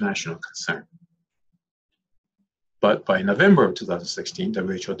international concern. But by November of 2016,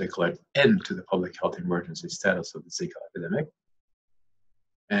 WHO declared end to the public health emergency status of the Zika epidemic.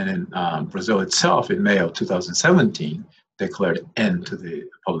 And in Brazil itself, in May of 2017, declared end to the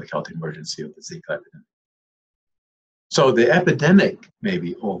public health emergency of the Zika epidemic. So the epidemic may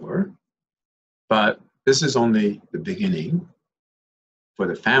be over, but this is only the beginning for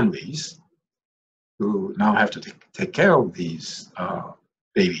the families who now have to take care of these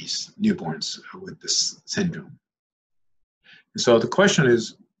babies, newborns with this syndrome. And so the question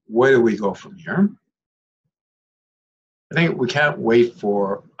is, where do we go from here? I think we can't wait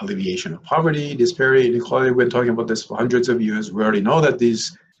for alleviation of poverty, disparity, inequality. We've been talking about this for hundreds of years. We already know that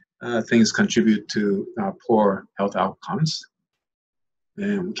these things contribute to poor health outcomes.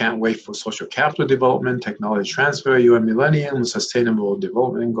 And we can't wait for social capital development, technology transfer, UN Millennium, Sustainable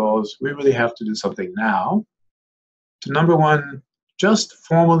Development Goals. We really have to do something now to, number one, just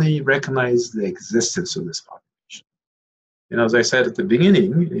formally recognize the existence of this population. And as I said at the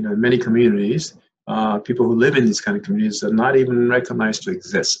beginning, in many communities, people who live in these kind of communities are not even recognized to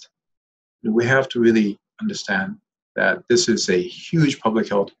exist. And we have to really understand that this is a huge public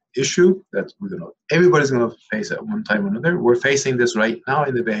health issue that everybody's going to face at one time or another. We're facing this right now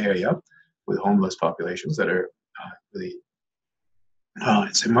in the Bay Area with homeless populations that are really,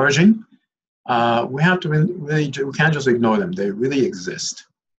 it's emerging. We have to really, we can't just ignore them. They really exist.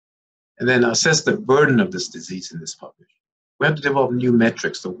 And then assess the burden of this disease in this population. We have to develop new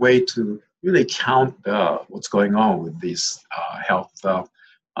metrics, the way to really count what's going on with these health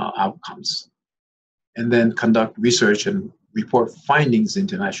outcomes. And then conduct research and report findings in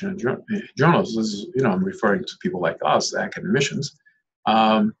international journals. This is, I'm referring to people like us, academicians,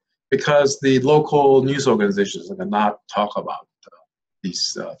 because the local news organizations are not talk about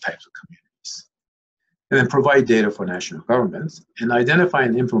these types of communities. And then provide data for national governments and identify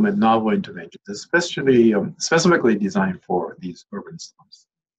and implement novel interventions, especially specifically designed for these urban slums.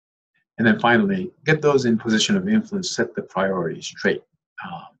 And then finally, get those in position of influence, set the priorities straight.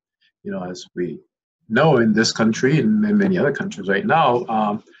 As we know in this country and in many other countries right now,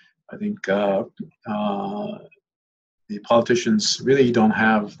 I think the politicians really don't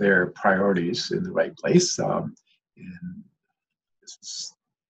have their priorities in the right place. And this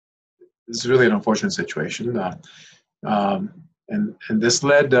is really an unfortunate situation. And this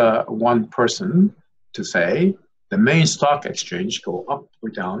led one person to say, the main stock exchange go up or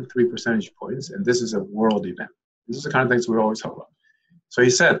down 3 percentage points, and this is a world event. This is the kind of things we always talk about. So he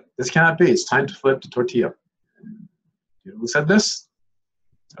said, this cannot be, it's time to flip the tortilla. Who said this?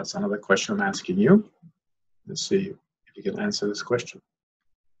 That's another question I'm asking you. Let's see if you can answer this question.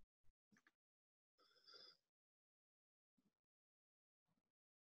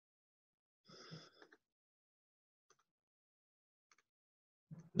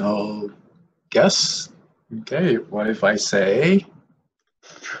 No guess? Okay, what if I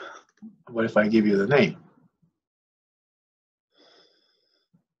give you the name?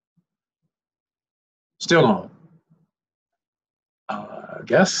 Still no.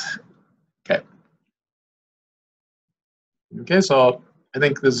 Guess? Okay. Okay, so I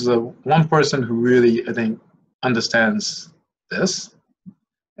think this is one person who really, I think, understands this.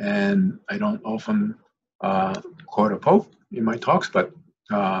 And I don't often quote a pope in my talks, but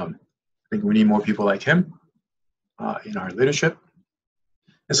I think we need more people like him in our leadership.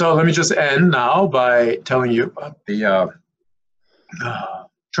 And so let me just end now by telling you about the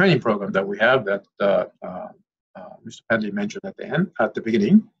training program that we have that Mr. Pendley mentioned at the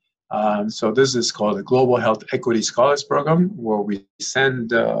beginning. So this is called the Global Health Equity Scholars Program, where we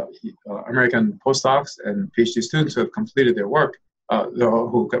send American postdocs and PhD students who have completed their work,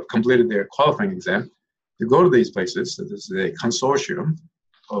 who have completed their qualifying exam, to go to these places. So this is a consortium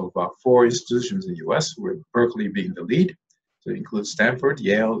of 4 institutions in the US, with Berkeley being the lead. So it includes Stanford,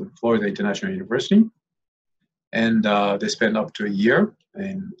 Yale, and Florida International University. And they spend up to a year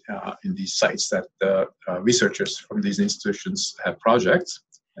in these sites that researchers from these institutions have projects.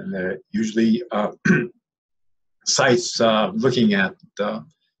 And they're usually sites looking at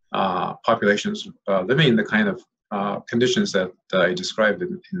populations living in the kind of conditions that I described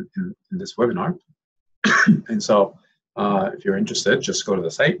in this webinar. And so if you're interested, just go to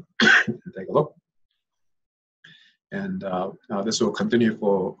the site and take a look. And this will continue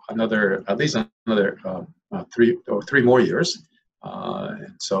for another, at least another 3 more years.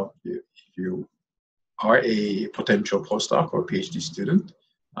 And so if you are a potential postdoc or PhD student,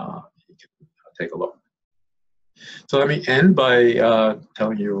 you can take a look. So let me end by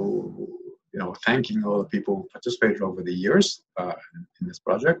telling you, thanking all the people who participated over the years in this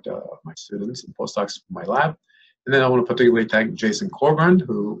project, my students and postdocs from my lab. And then I want to particularly thank Jason Corburn,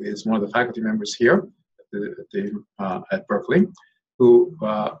 who is one of the faculty members here at Berkeley, who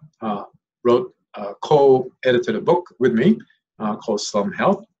co-edited a book with me called Slum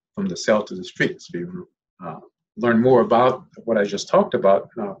Health, From the Cell to the Street. So if you learn more about what I just talked about,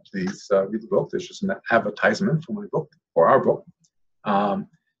 please read the book. There's just an advertisement for my book, or our book.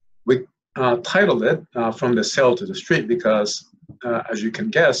 We titled it From the Cell to the Street because, as you can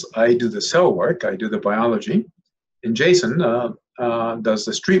guess, I do the cell work, I do the biology, and Jason does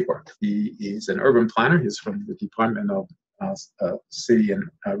the street work. He is an urban planner. He's from the Department of City and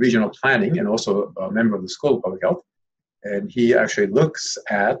Regional Planning, and also a member of the School of Public Health. And he actually looks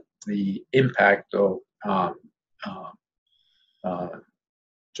at the impact of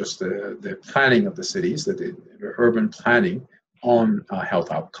just the planning of the cities, the urban planning on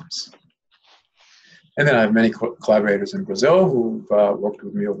health outcomes. And then I have many collaborators in Brazil who've worked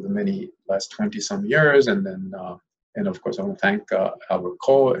with me over the last 20-some years. And then, and of course, I want to thank Albert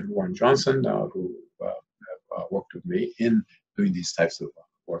Cole and Warren Johnson, who have worked with me in doing these types of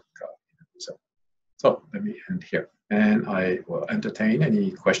work in Brazil. So let me end here, and I will entertain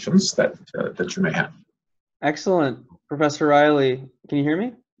any questions that you may have. Excellent. Professor Riley, can you hear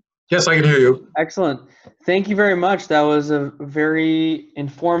me? Yes, I can hear you. Excellent. Thank you very much. That was a very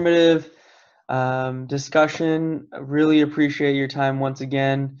informative discussion. I really appreciate your time once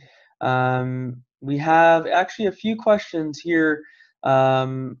again. We have actually a few questions here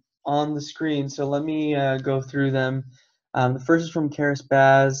on the screen, so let me go through them. The first is from Karis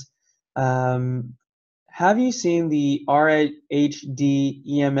Baz. Have you seen the RHD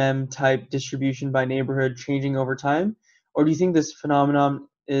EMM type distribution by neighborhood changing over time, or do you think this phenomenon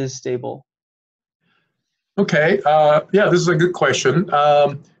is stable? Okay, yeah, this is a good question.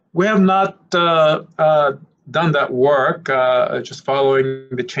 We have not done that work, just following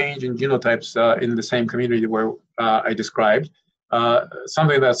the change in genotypes in the same community where I described.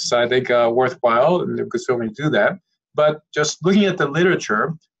 Something that's, I think, worthwhile, and we could certainly do that. But just looking at the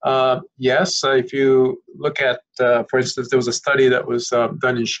literature, yes, if you look at, for instance, there was a study that was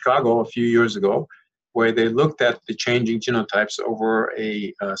done in Chicago a few years ago, where they looked at the changing genotypes over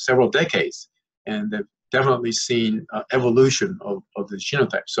several decades, and they've definitely seen evolution of the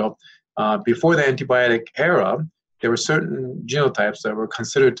genotype. So before the antibiotic era, there were certain genotypes that were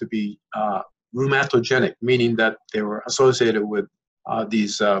considered to be rheumatogenic, meaning that they were associated with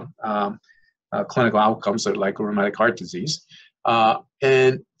these clinical outcomes like rheumatic heart disease.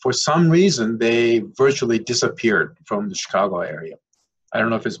 And for some reason, they virtually disappeared from the Chicago area. I don't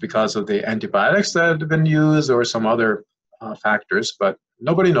know if it's because of the antibiotics that have been used or some other factors, but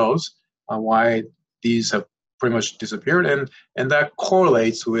nobody knows why these have pretty much disappeared. And that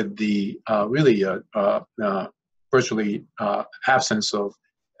correlates with the virtually absence of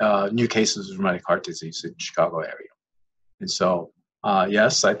new cases of rheumatic heart disease in the Chicago area. And so,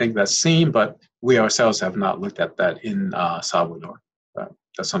 yes, I think that's seen, but we ourselves have not looked at that in Salvador.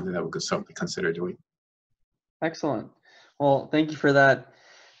 That's something that we could certainly consider doing. Excellent. Well, thank you for that.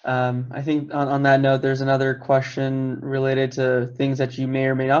 I think on that note, there's another question related to things that you may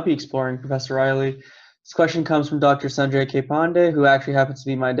or may not be exploring, Professor Riley. This question comes from Dr. Sanjay K. Pandey, who actually happens to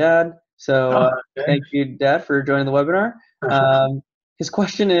be my dad. So okay. Thank you, Dad, for joining the webinar. His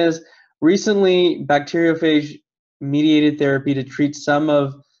question is, recently, bacteriophage-mediated therapy to treat some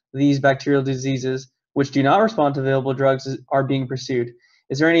of these bacterial diseases which do not respond to available drugs are being pursued.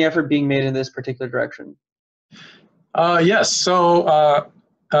 Is there any effort being made in this particular direction? Yes. So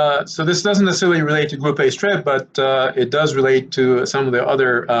this doesn't necessarily relate to group A strep, but it does relate to some of the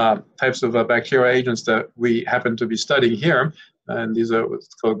other types of bacterial agents that we happen to be studying here. And these are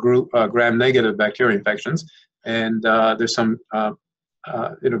what's called gram-negative bacterial infections. And there's some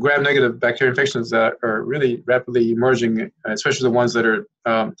gram-negative bacterial infections that are really rapidly emerging, especially the ones that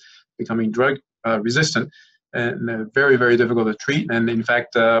are becoming drug resistant, and they're very, very difficult to treat. And in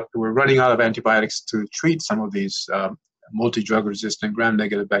fact, we're running out of antibiotics to treat some of these multi-drug resistant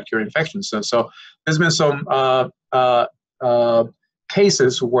gram-negative bacterial infections. So there's been some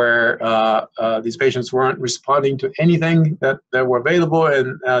cases where these patients weren't responding to anything that were available,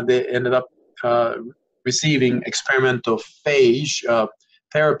 and they ended up receiving experimental phage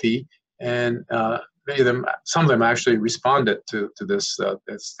therapy, and some of them actually responded to this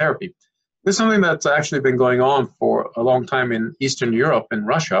therapy. This is something that's actually been going on for a long time in Eastern Europe and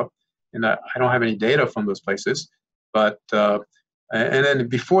Russia, and I don't have any data from those places. But and then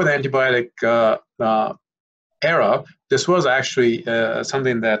before the antibiotic era, this was actually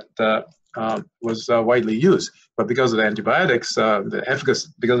something that was widely used. But because of the antibiotics, the efficacy,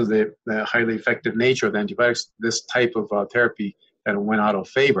 because of the highly effective nature of the antibiotics, this type of therapy kind of went out of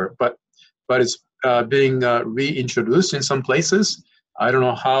favor. But it's being reintroduced in some places. I don't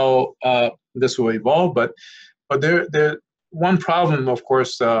know how this will evolve, but there one problem, of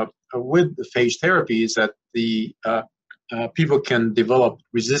course, with the phage therapy is that the people can develop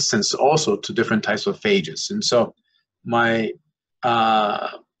resistance also to different types of phages. And so my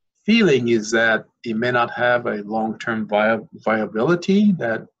feeling is that it may not have a long-term viability,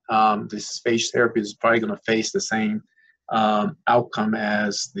 that this phage therapy is probably going to face the same outcome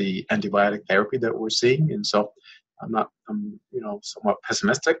as the antibiotic therapy that we're seeing. And so I'm somewhat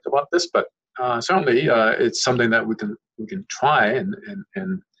pessimistic about this, but certainly it's something that we can try and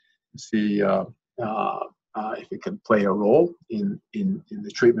see if it can play a role in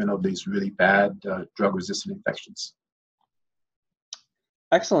the treatment of these really bad drug-resistant infections.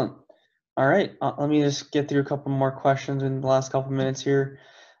 Excellent. All right, let me just get through a couple more questions in the last couple minutes here.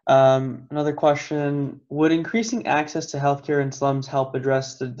 Another question: would increasing access to healthcare in slums help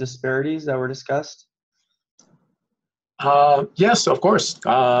address the disparities that were discussed? Yes, of course.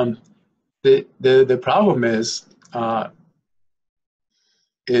 The problem is, I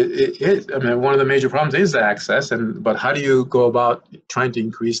mean, one of the major problems is the access, but how do you go about trying to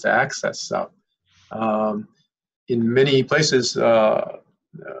increase the access? In many places,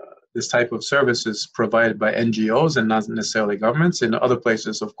 this type of service is provided by NGOs and not necessarily governments. In other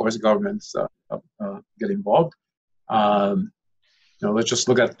places, of course, governments get involved. Let's just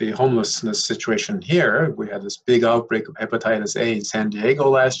look at the homelessness situation here. We had this big outbreak of hepatitis A in San Diego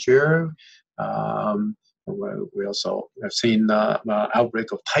last year. We also have seen the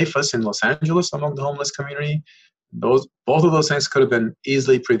outbreak of typhus in Los Angeles among the homeless community. Both of those things could have been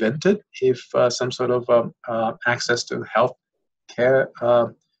easily prevented if some sort of access to health care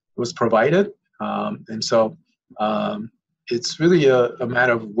was provided. And so it's really a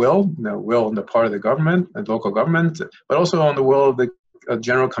matter of will on the part of the government and local government, but also on the will of the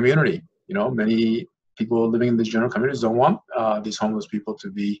general community. Many people living in the general communities don't want these homeless people to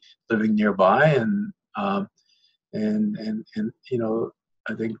be living nearby, and I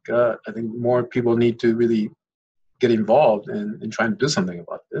think more people need to really get involved in trying to do something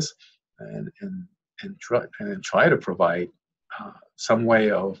about this, and try to provide some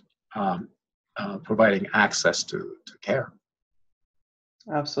way of providing access to care.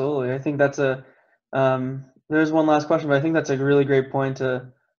 Absolutely. I think that's there's one last question, but I think that's a really great point to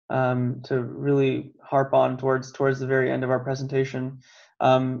really harp on towards the very end of our presentation.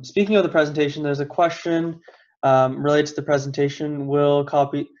 Speaking of the presentation, there's a question related to the presentation.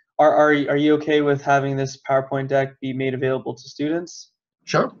 Are you okay with having this PowerPoint deck be made available to students?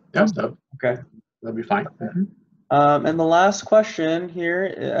 Sure. Yeah. Okay. That'll be fine. Mm-hmm. And the last question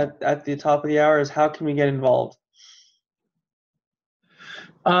here at the top of the hour is, how can we get involved?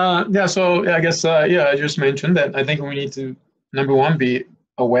 So I guess, I just mentioned that I think we need to, number one, be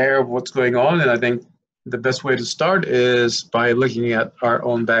aware of what's going on. And I think the best way to start is by looking at our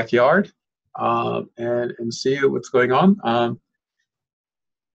own backyard and see what's going on.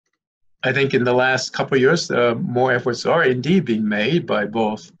 I think in the last couple of years, more efforts are indeed being made by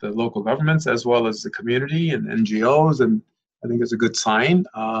both the local governments as well as the community and NGOs, and I think it's a good sign.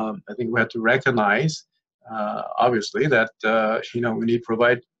 I think we have to recognize, obviously, that we need to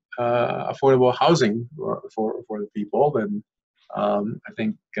provide affordable housing for the people, and I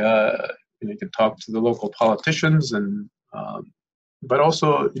think you can talk to the local politicians and but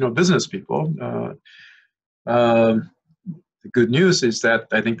also business people. The good news is that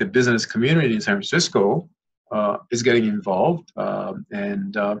I think the business community in San Francisco is getting involved,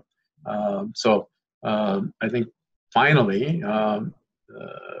 so I think finally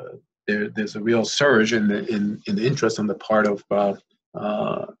there's a real surge in the interest on the part of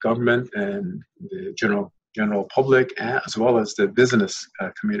government and the general public, as well as the business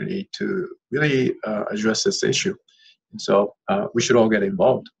community, to really address this issue. And so we should all get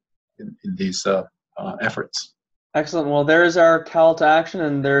involved in these efforts. Excellent. Well, there's our call to action,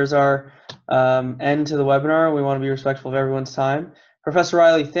 and there's our end to the webinar. We want to be respectful of everyone's time. Professor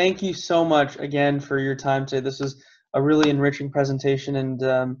Riley, thank you so much again for your time today. This was a really enriching presentation,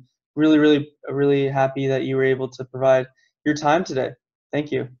 and really happy that you were able to provide your time today.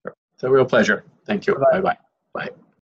 Thank you. It's a real pleasure. Thank you. Bye-bye. Bye-bye. Bye.